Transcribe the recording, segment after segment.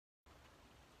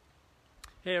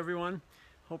Hey everyone,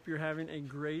 hope you're having a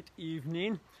great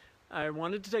evening. I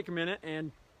wanted to take a minute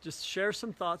and just share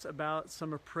some thoughts about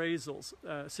some appraisal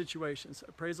situations,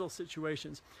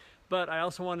 But I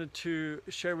also wanted to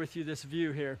share with you this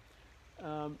view here.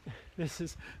 This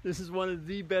is one of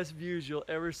the best views you'll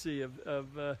ever see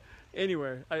of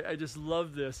anywhere. I just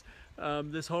love this.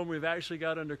 This home we've actually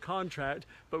got under contract,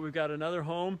 but we've got another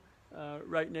home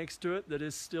right next to it that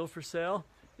is still for sale.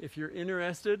 If you're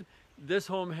interested, this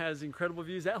home has incredible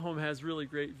views. That home has really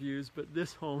great views, but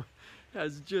this home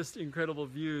has just incredible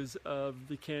views of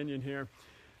the canyon here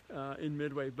in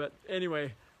Midway. But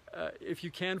anyway, if you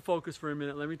can focus for a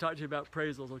minute, let me talk to you about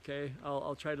appraisals, okay?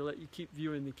 I'll try to let you keep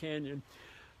viewing the canyon.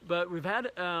 But we've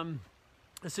had a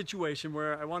situation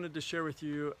where I wanted to share with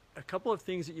you a couple of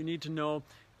things that you need to know,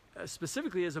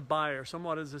 specifically as a buyer,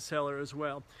 somewhat as a seller as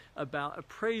well, about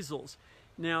appraisals.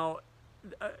 Now,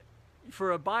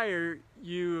 for a buyer,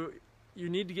 you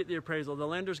need to get the appraisal. The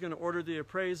lender's going to order the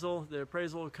appraisal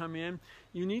will come in.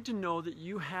 You need to know that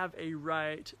you have a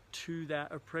right to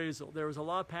that appraisal. There was a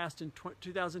law passed in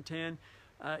 2010,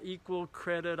 Equal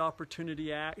Credit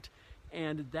Opportunity Act,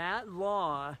 and that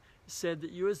law said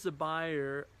that you as the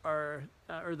buyer or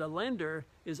the lender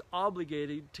is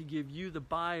obligated to give you, the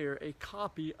buyer, a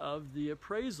copy of the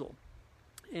appraisal.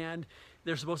 And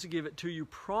they're supposed to give it to you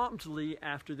promptly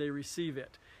after they receive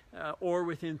it. Or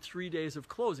within 3 days of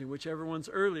closing, whichever one's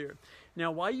earlier.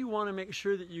 Now, why you want to make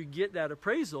sure that you get that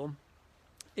appraisal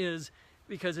is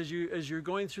because as you're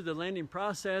going through the lending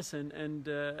process, and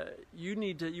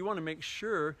you want to make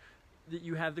sure that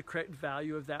you have the correct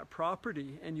value of that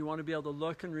property, and you want to be able to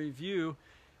look and review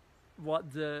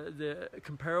what the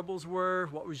comparables were,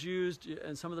 what was used,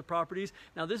 and some of the properties.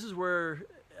 Now, this is where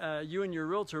you and your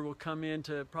realtor will come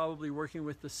into probably working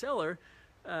with the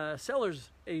seller's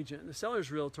agent, the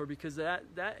seller's realtor, because that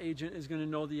agent is going to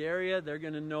know the area. They're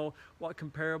going to know what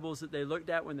comparables that they looked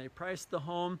at when they priced the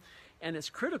home. And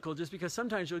it's critical, just because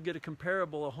sometimes you'll get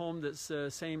a home that's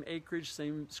same acreage,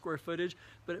 same square footage,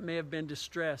 but it may have been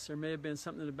distress, or may have been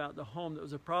something about the home that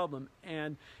was a problem.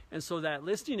 And so that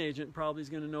listing agent probably is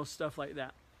going to know stuff like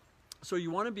that. So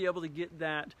you want to be able to get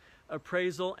that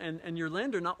appraisal, and your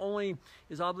lender not only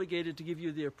is obligated to give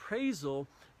you the appraisal,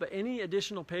 but any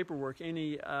additional paperwork,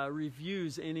 any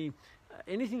reviews,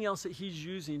 anything else that he's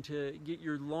using to get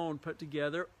your loan put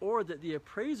together, or that the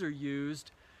appraiser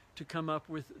used to come up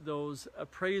with those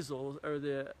appraisals, or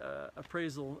the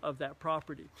appraisal of that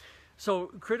property. So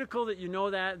critical that you know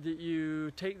that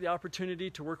you take the opportunity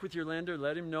to work with your lender.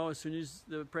 Let him know as soon as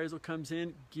the appraisal comes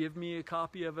in, give me a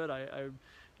copy of it. I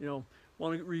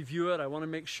want to review it. I want to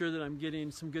make sure that I'm getting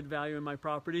some good value in my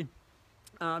property.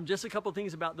 Just a couple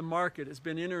things about the market. It's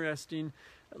been interesting,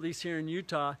 at least here in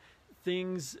Utah.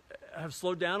 Things have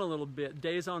slowed down a little bit.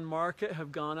 Days on market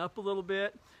have gone up a little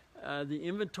bit. The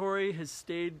inventory has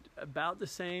stayed about the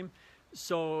same.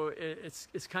 So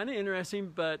it's kind of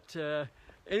interesting, but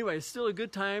anyway, it's still a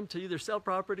good time to either sell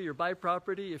property or buy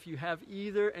property. If you have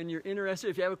either and you're interested,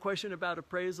 if you have a question about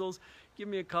appraisals, give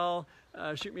me a call,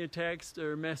 shoot me a text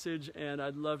or a message, and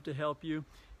I'd love to help you.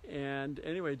 And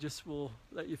anyway, we'll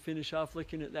let you finish off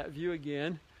looking at that view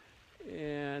again.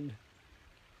 And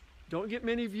don't get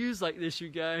many views like this, you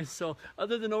guys. So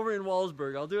other than over in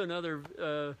Walsburg, I'll do another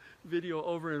video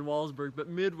over in Walsburg, but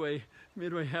Midway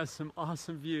has some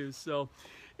awesome views. So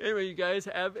anyway, you guys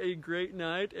have a great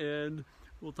night, and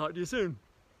we'll talk to you soon.